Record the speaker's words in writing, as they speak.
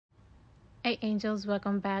Hey angels,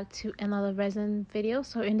 welcome back to another resin video.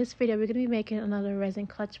 So in this video we're going to be making another resin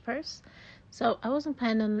clutch purse. So I wasn't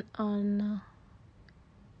planning on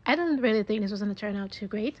I didn't really think this was going to turn out too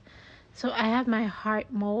great. So I have my heart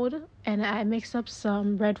mold and I mixed up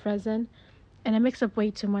some red resin and I mixed up way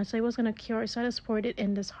too much, so it was going to cure, so I just poured it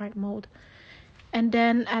in this heart mold and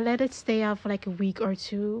then I let it stay out for like a week or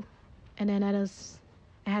two, and then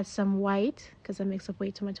I had some white because I mixed up way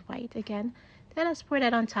too much white again. Then I just poured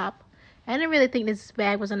that on top. I didn't really think this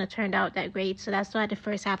bag was going to turn out that great, so that's why the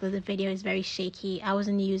first half of the video is very shaky. I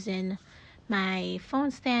wasn't using my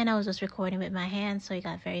phone stand, I was just recording with my hands, so it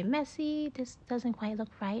got very messy. This doesn't quite look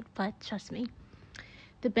right, but trust me,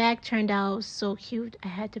 the bag turned out so cute. I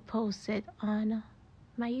had to post it on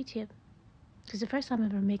my YouTube because the first time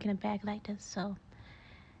I'm ever making a bag like this, so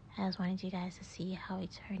I just wanted you guys to see how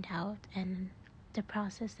it turned out and the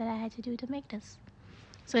process that I had to do to make this.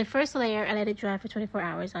 So the first layer, I let it dry for 24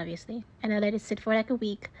 hours, obviously. And I let it sit for like a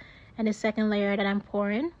week. And the second layer that I'm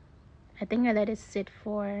pouring, I think I let it sit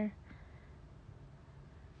for...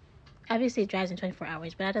 Obviously, it dries in 24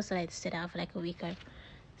 hours, but I just let it sit out for like a week or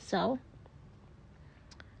so.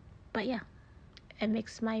 But yeah, I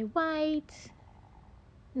mixed my white.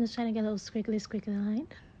 I'm just trying to get a little squiggly line.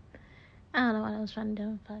 I don't know what I was trying to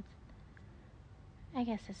do, but I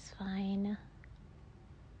guess it's fine.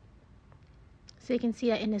 So you can see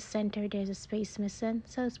that in the center there's a space missing,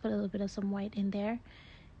 so let's put a little bit of some white in there,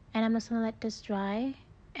 and I'm just gonna let this dry.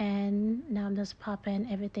 And now I'm just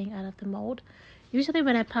popping everything out of the mold. Usually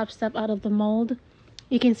when I pop stuff out of the mold,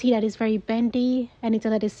 you can see that it's very bendy. I need to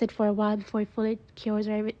let it sit for a while before it fully cures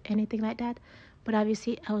or anything like that, but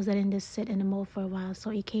obviously I was letting this sit in the mold for a while, so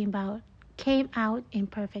it came out in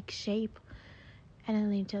perfect shape. I didn't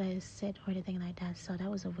need to let it sit or anything like that, so that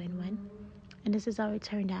was a win-win. And this is how it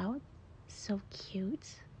turned out. So cute.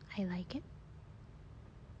 I like it.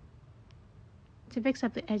 To fix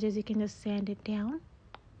up the edges, you can just sand it down.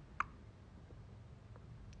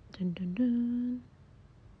 Dun, dun, dun.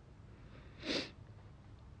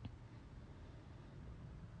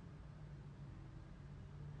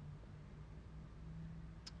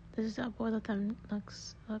 This is how both of them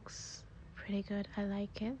looks pretty good. I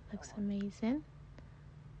like it. Looks amazing.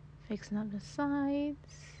 Fixing up the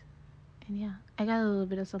sides. And yeah, I got a little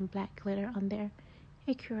bit of some black glitter on there.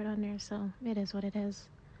 It cured on there, so it is what it is.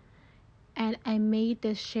 And I made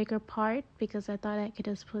this shaker part because I thought I could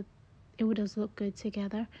just put, it would just look good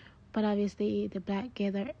together. But obviously the black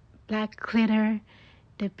glitter,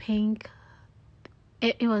 the pink,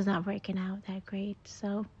 it was not working out that great.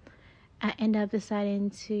 So I ended up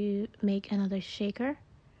deciding to make another shaker.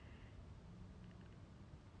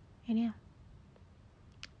 And yeah.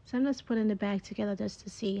 So I'm just putting the bag together just to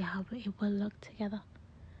see how it will look together.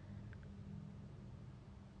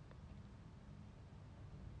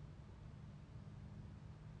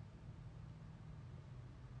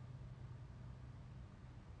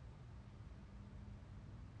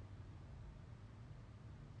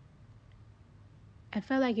 I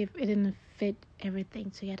felt like if it didn't fit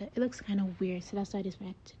everything together, it looks kind of weird, so that's why I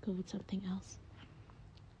decided to go with something else.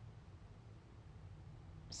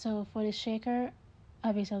 So for the shaker,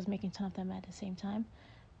 obviously I was making a ton of them at the same time.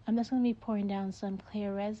 I'm just going to be pouring down some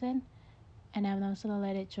clear resin, and I'm also going to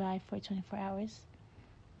let it dry for 24 hours.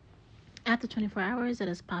 After 24 hours, I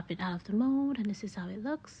just pop it out of the mold, and this is how it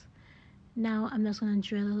looks. Now I'm just going to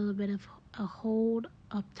drill a little bit of a hole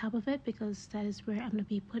up top of it because that is where I'm going to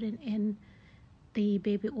be putting in the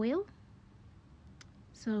baby oil.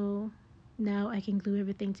 So now I can glue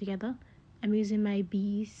everything together. I'm using my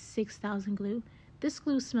B6000 glue. This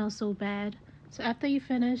glue smells so bad. So after you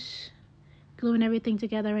finish gluing everything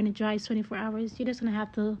together and it dries 24 hours, you're just gonna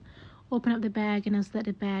have to open up the bag and just let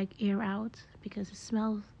the bag air out because it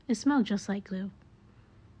smells just like glue.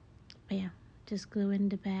 But yeah, just gluing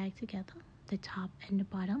the bag together, the top and the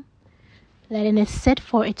bottom, letting it sit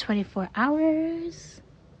for 24 hours.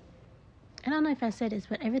 I don't know if I said this,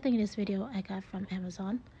 but everything in this video I got from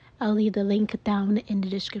Amazon. I'll leave the link down in the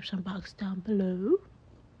description box down below.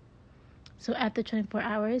 So after 24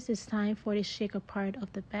 hours, it's time for the shaker part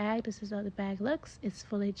of the bag. This is how the bag looks. It's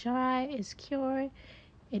fully dry, it's cured,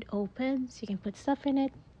 it opens, you can put stuff in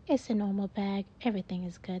it. It's a normal bag, everything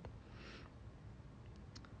is good.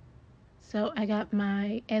 So I got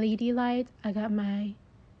my LED light, I got my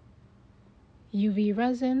UV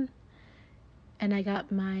resin, and I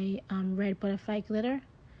got my red butterfly glitter.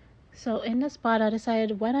 So in this spot, I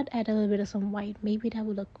decided why not add a little bit of some white. Maybe that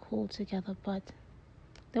would look cool together, but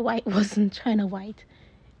the white wasn't China white,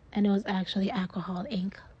 and it was actually alcohol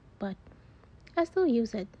ink, but I still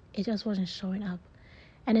use it. It just wasn't showing up.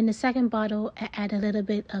 And in the second bottle, I add a little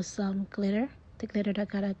bit of some glitter, the glitter that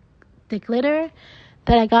got the glitter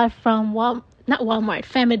that I got from not Walmart,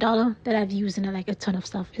 Family Dollar, that I've used in like a ton of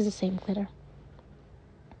stuff. It's the same glitter.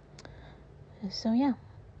 So yeah,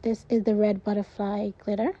 this is the red butterfly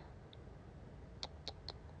glitter.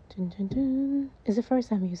 Dun, dun, dun. It's the first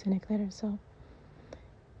time using a glitter, so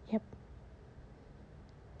yep.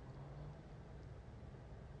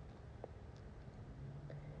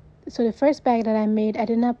 So the first bag that I made, I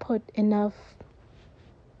did not put enough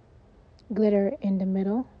glitter in the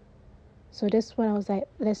middle. So this one I was like,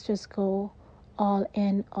 let's just go all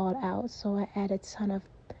in, all out. So I added a ton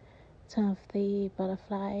of the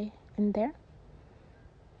butterfly in there.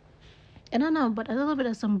 I don't know, but a little bit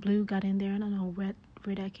of some blue got in there. I don't know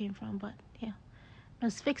where that came from, but yeah. I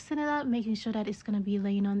was fixing it up, making sure that it's gonna be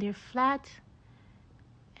laying on there flat,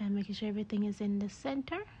 and making sure everything is in the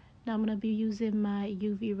center. Now I'm gonna be using my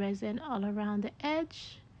UV resin all around the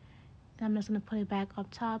edge. And I'm just gonna put it back up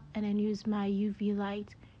top and then use my UV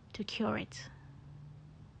light to cure it.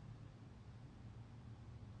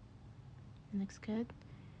 It looks good.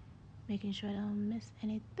 Making sure I don't miss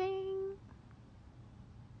anything.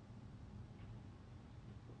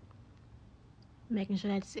 Making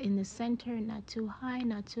sure that's in the center, not too high,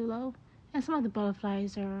 not too low. And some of the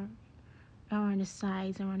butterflies are on the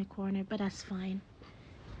sides and around the corner, but that's fine.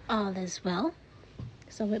 All is well.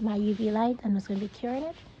 So with my UV light, I'm just gonna be curing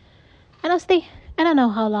it. Honestly, I don't know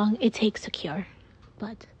how long it takes to cure,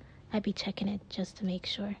 but I'll be checking it just to make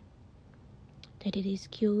sure that it is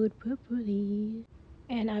cured properly.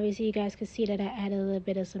 And obviously you guys can see that I added a little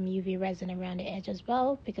bit of some UV resin around the edge as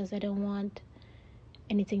well, because I don't want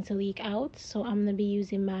anything to leak out. So I'm gonna be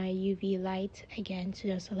using my UV light again to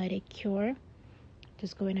just let it cure.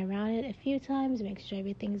 Just going around it a few times, make sure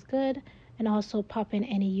everything's good, and also pop in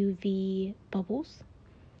any UV bubbles.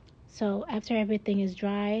 So after everything is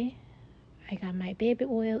dry, I got my baby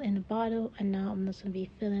oil in the bottle, and now I'm just gonna be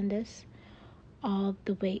filling this all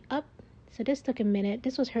the way up. So this took a minute.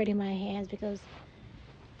 This was hurting my hands because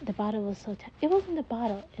the bottle was so tight. It wasn't the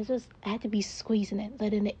bottle. It's just I had to be squeezing it,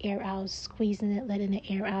 letting the air out, squeezing it, letting the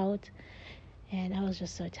air out. And I was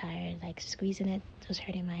just so tired, like squeezing it was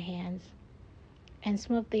hurting my hands. And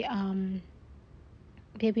some of the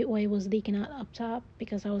baby oil was leaking out up top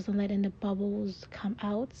because I wasn't letting the bubbles come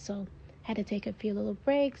out. So I had to take a few little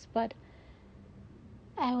breaks, but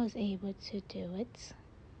I was able to do it.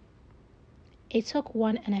 It took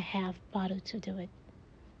 1.5 bottles to do it.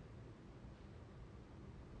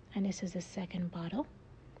 And this is the second bottle.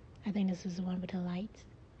 I think this is the one with the light,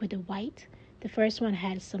 with the white. The first one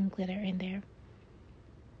had some glitter in there.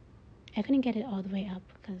 I couldn't get it all the way up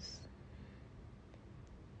because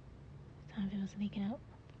some of it was leaking out.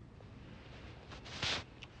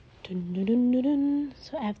 Dun, dun, dun, dun, dun.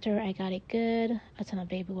 So after I got it good, a ton of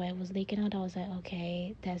baby oil was leaking out. I was like,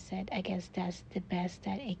 okay, that's it. I guess that's the best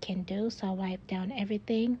that it can do. So I wiped down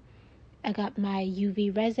everything. I got my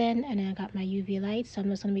UV resin and then I got my UV light. So I'm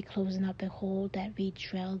just going to be closing up the hole that we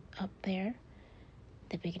drilled up there at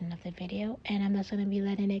the beginning of the video. And I'm just going to be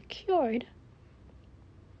letting it cured.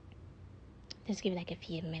 Just give it like a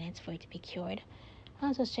few minutes for it to be cured. I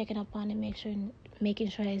was just checking up on it, making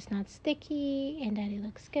sure that it's not sticky and that it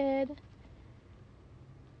looks good.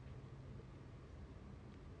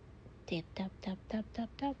 Dip, tap, tap, tap, tap,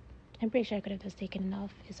 tap. I'm pretty sure I could have just taken it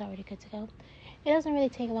off. It's already good to go. It doesn't really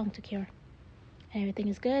take long to cure. And everything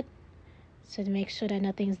is good. So to make sure that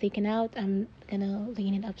nothing's leaking out, I'm gonna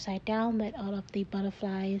lean it upside down, let all of the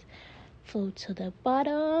butterflies float to the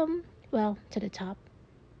bottom. Well, to the top.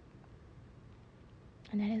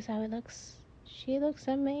 And that is how it looks. She looks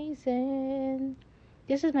amazing.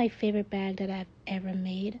 This is my favorite bag that I've ever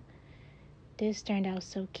made. This turned out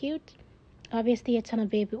so cute. Obviously a ton of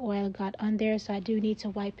baby oil got on there, so I do need to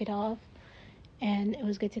wipe it off. And it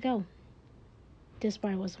was good to go. This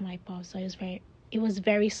part wasn't wiped off, so it was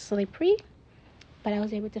very slippery, but I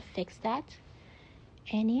was able to fix that.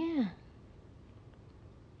 And yeah,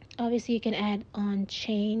 obviously you can add on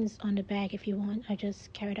chains on the bag if you want. I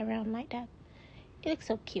just carry it around like that. It looks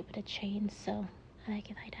so cute with a chain, so I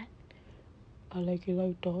like it like that. I like it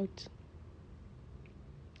like that.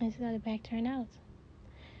 This is how the bag turned out.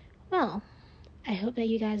 Well, I hope that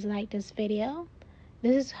you guys like this video.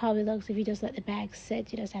 This is how it looks if you just let the bag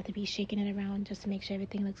sit. You just have to be shaking it around just to make sure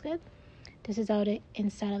everything looks good. This is how the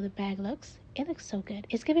inside of the bag looks. It looks so good.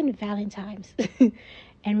 It's giving Valentine's.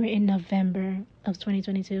 And we're in November of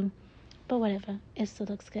 2022. But whatever. It still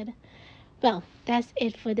looks good. Well, that's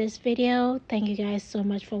it for this video. Thank you guys so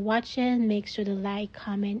much for watching. Make sure to like,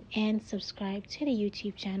 comment, and subscribe to the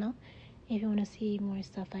YouTube channel if you want to see more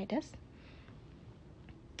stuff like this.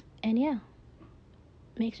 And yeah.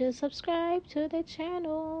 Make sure to subscribe to the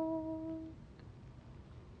channel.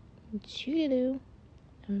 Toodaloo.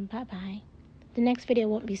 And bye-bye. The next video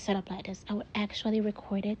won't be set up like this. I will actually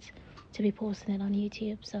record it to be posting it on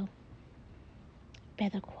YouTube, so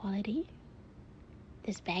better quality.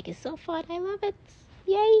 This bag is so fun. I love it.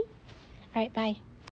 Yay. All right, bye.